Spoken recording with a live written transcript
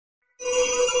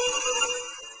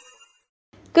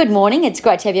Good morning. It's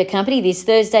great to have your company this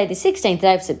Thursday, the 16th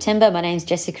day of September. My name's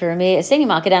Jessica Amir, a senior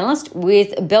market analyst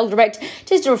with Bell Direct.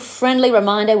 Just a friendly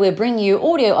reminder, we're bringing you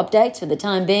audio updates for the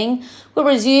time being. We'll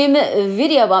resume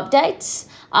video updates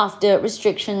after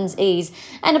restrictions ease.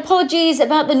 And apologies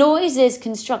about the noise. There's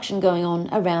construction going on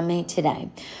around me today.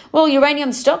 Well,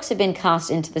 uranium stocks have been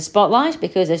cast into the spotlight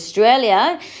because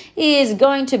Australia is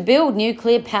going to build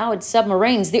nuclear-powered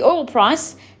submarines. The oil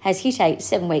price has hit a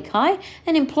 7-week high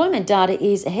and employment data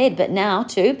is ahead. But now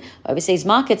to overseas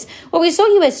markets. Well, we saw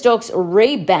US stocks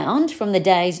rebound from the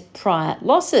day's prior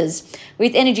losses,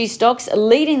 with energy stocks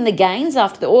leading the gains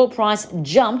after the oil price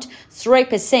jumped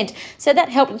 3%. So that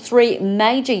helped three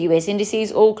major US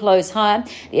indices all close higher.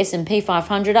 The S&P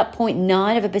 500 up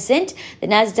 0.9%, the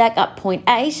Nasdaq up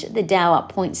 0.8%, the Dow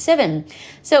up 0.7%.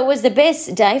 So it was the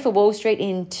best day for Wall Street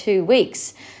in 2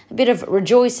 weeks. A bit of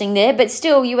rejoicing there, but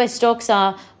still US stocks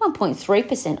are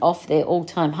 1.3% off their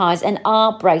all-time highs and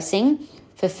are bracing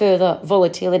for further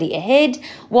volatility ahead.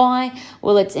 Why?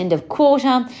 Well, it's end of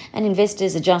quarter and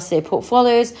investors adjust their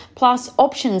portfolios, plus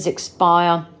options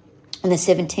expire on the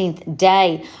 17th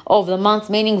day of the month,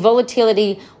 meaning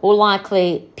volatility will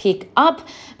likely pick up.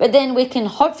 But then we can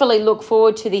hopefully look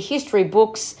forward to the history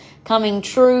books coming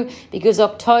true, because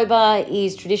October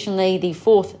is traditionally the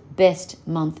fourth best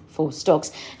month for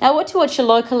stocks. Now, what to watch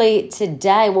locally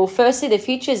today? Well, firstly, the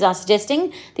futures are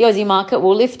suggesting the Aussie market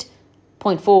will lift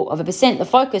 0.4%. The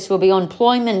focus will be on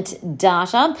employment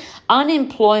data.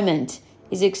 Unemployment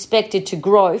is expected to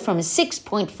grow from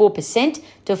 6.4%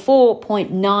 to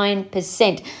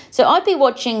 4.9%. So I'd be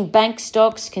watching bank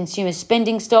stocks, consumer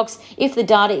spending stocks. If the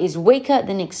data is weaker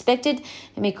than expected,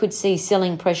 then we could see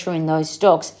selling pressure in those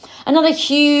stocks. Another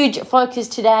huge focus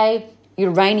today,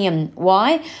 uranium.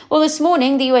 Why? Well, this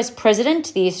morning, the US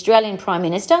President, the Australian Prime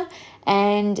Minister,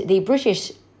 and the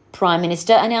British Prime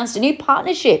Minister announced a new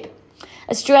partnership.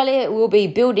 Australia will be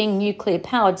building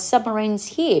nuclear-powered submarines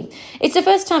here. It's the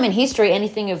first time in history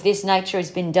anything of this nature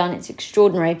has been done. It's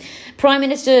extraordinary. Prime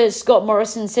Minister Scott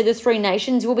Morrison said the three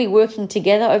nations will be working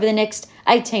together over the next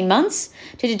 18 months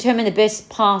to determine the best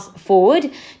path forward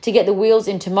to get the wheels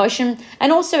into motion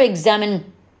and also examine,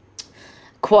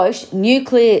 quote,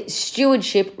 nuclear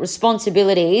stewardship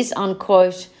responsibilities,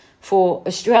 unquote, for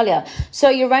Australia. So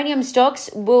uranium stocks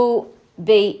will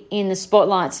be in the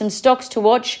spotlight. Some stocks to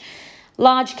watch: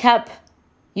 large cap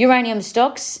uranium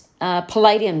stocks,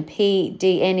 Palladium,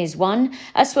 PDN is one.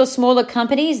 As for smaller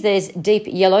companies, there's Deep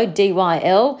Yellow,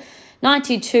 DYL,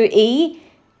 92E,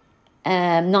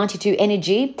 92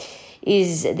 Energy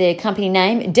is their company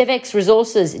name. DevEx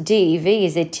Resources, DEV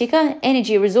is their ticker.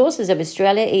 Energy Resources of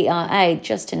Australia, ERA,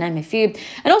 just to name a few.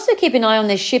 And also keep an eye on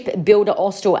the shipbuilder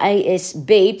Austal,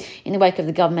 ASB, in the wake of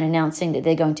the government announcing that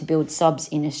they're going to build subs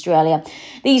in Australia.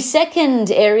 The second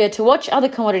area to watch, other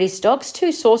commodity stocks.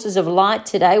 Two sources of light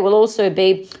today will also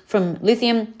be from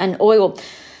lithium and oil.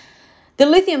 The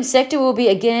lithium sector will be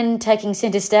again taking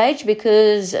centre stage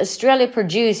because Australia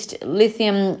produced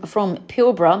lithium from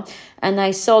Pilbara and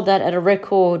they sold that at a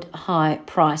record high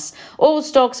price. Oil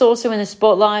stocks also in the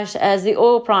spotlight as the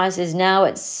oil price is now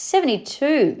at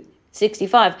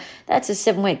 $72.65. That's a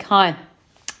 7-week high.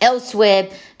 Elsewhere,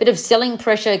 bit of selling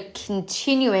pressure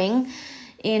continuing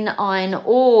in iron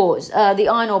ores. The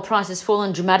iron ore price has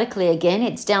fallen dramatically again.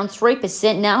 It's down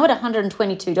 3% now at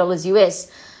 $122 US.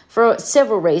 For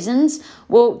several reasons.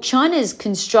 Well, China's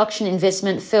construction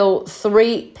investment fell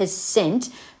 3%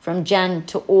 from Jan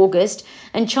to August,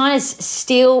 and China's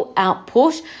steel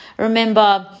output,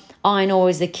 remember iron ore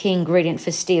is the key ingredient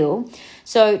for steel,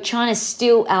 so China's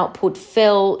steel output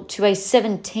fell to a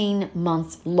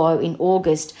 17-month low in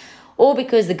August, all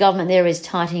because the government there is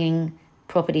tightening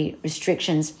property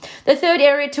restrictions. The third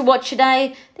area to watch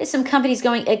today, there's some companies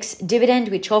going ex-dividend,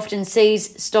 which often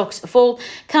sees stocks fall.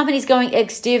 Companies going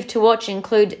ex-div to watch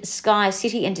include Sky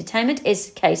City Entertainment,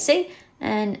 SKC,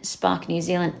 and Spark New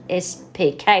Zealand,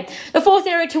 SPK. The fourth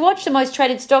area to watch, the most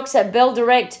traded stocks at Bell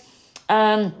Direct.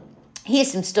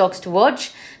 Here's some stocks to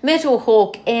watch. Metal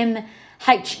Hawk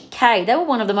MHK. They were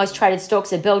one of the most traded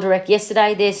stocks at Bell Direct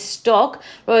yesterday. Their stock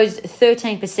rose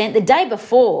 13%. The day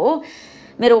before,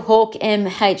 Metal Hawk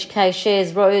MHK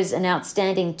shares rose an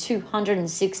outstanding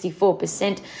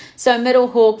 264%. So Metal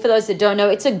Hawk, for those that don't know,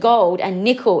 it's a gold and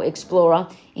nickel explorer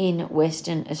in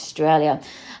Western Australia.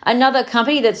 Another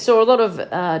company that saw a lot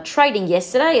of trading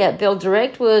yesterday at Bell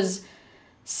Direct was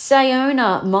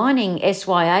Sayona Mining,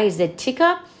 SYA is their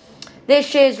ticker. Their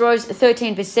shares rose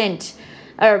 13%.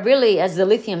 really, as the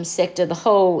lithium sector, the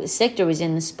whole sector is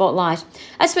in the spotlight.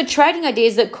 As for trading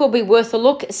ideas that could be worth a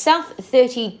look,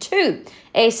 South32,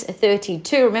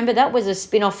 S32, remember that was a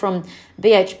spin-off from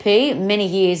BHP many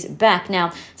years back.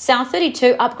 Now,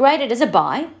 South32 upgraded as a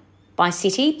buy by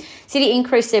Citi. Citi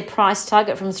increased their price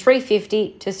target from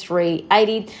 $350 to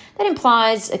 $380. That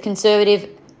implies a conservative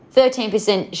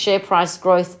 13% share price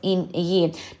growth in a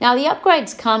year. Now, the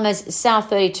upgrades come as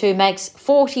South32 makes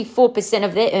 44%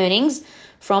 of their earnings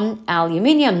from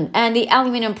aluminium, and the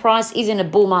aluminium price is in a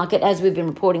bull market, as we've been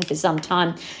reporting for some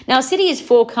time. Now, Citi is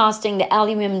forecasting the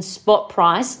aluminium spot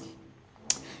price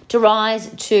to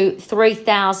rise to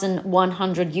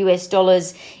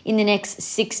 $3,100 in the next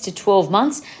 6 to 12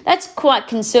 months. That's quite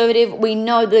conservative. We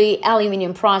know the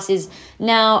aluminium price is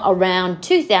now around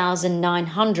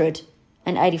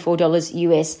 $2,984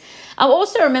 US. I'll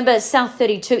also remember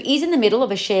South32 is in the middle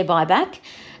of a share buyback,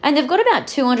 and they've got about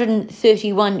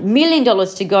 $231 million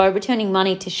to go, returning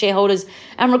money to shareholders.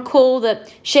 And recall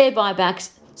that share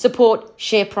buybacks support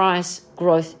share price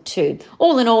growth too.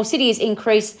 All in all, Citi has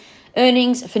increased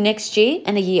earnings for next year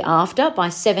and the year after by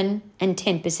 7% and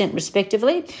 10%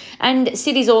 respectively. And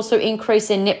Citi's also increased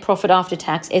their net profit after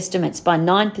tax estimates by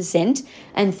 9%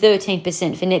 and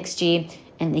 13% for next year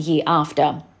and the year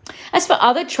after. As for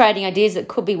other trading ideas that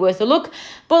could be worth a look,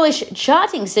 bullish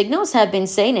charting signals have been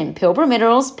seen in Pilbara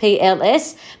Minerals,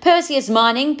 PLS, Perseus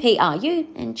Mining, PRU,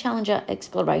 and Challenger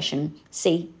Exploration,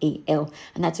 CEL.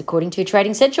 And that's according to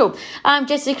Trading Central. I'm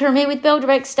Jessica Amir with Bell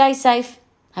Direct. Stay safe.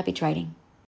 Happy trading.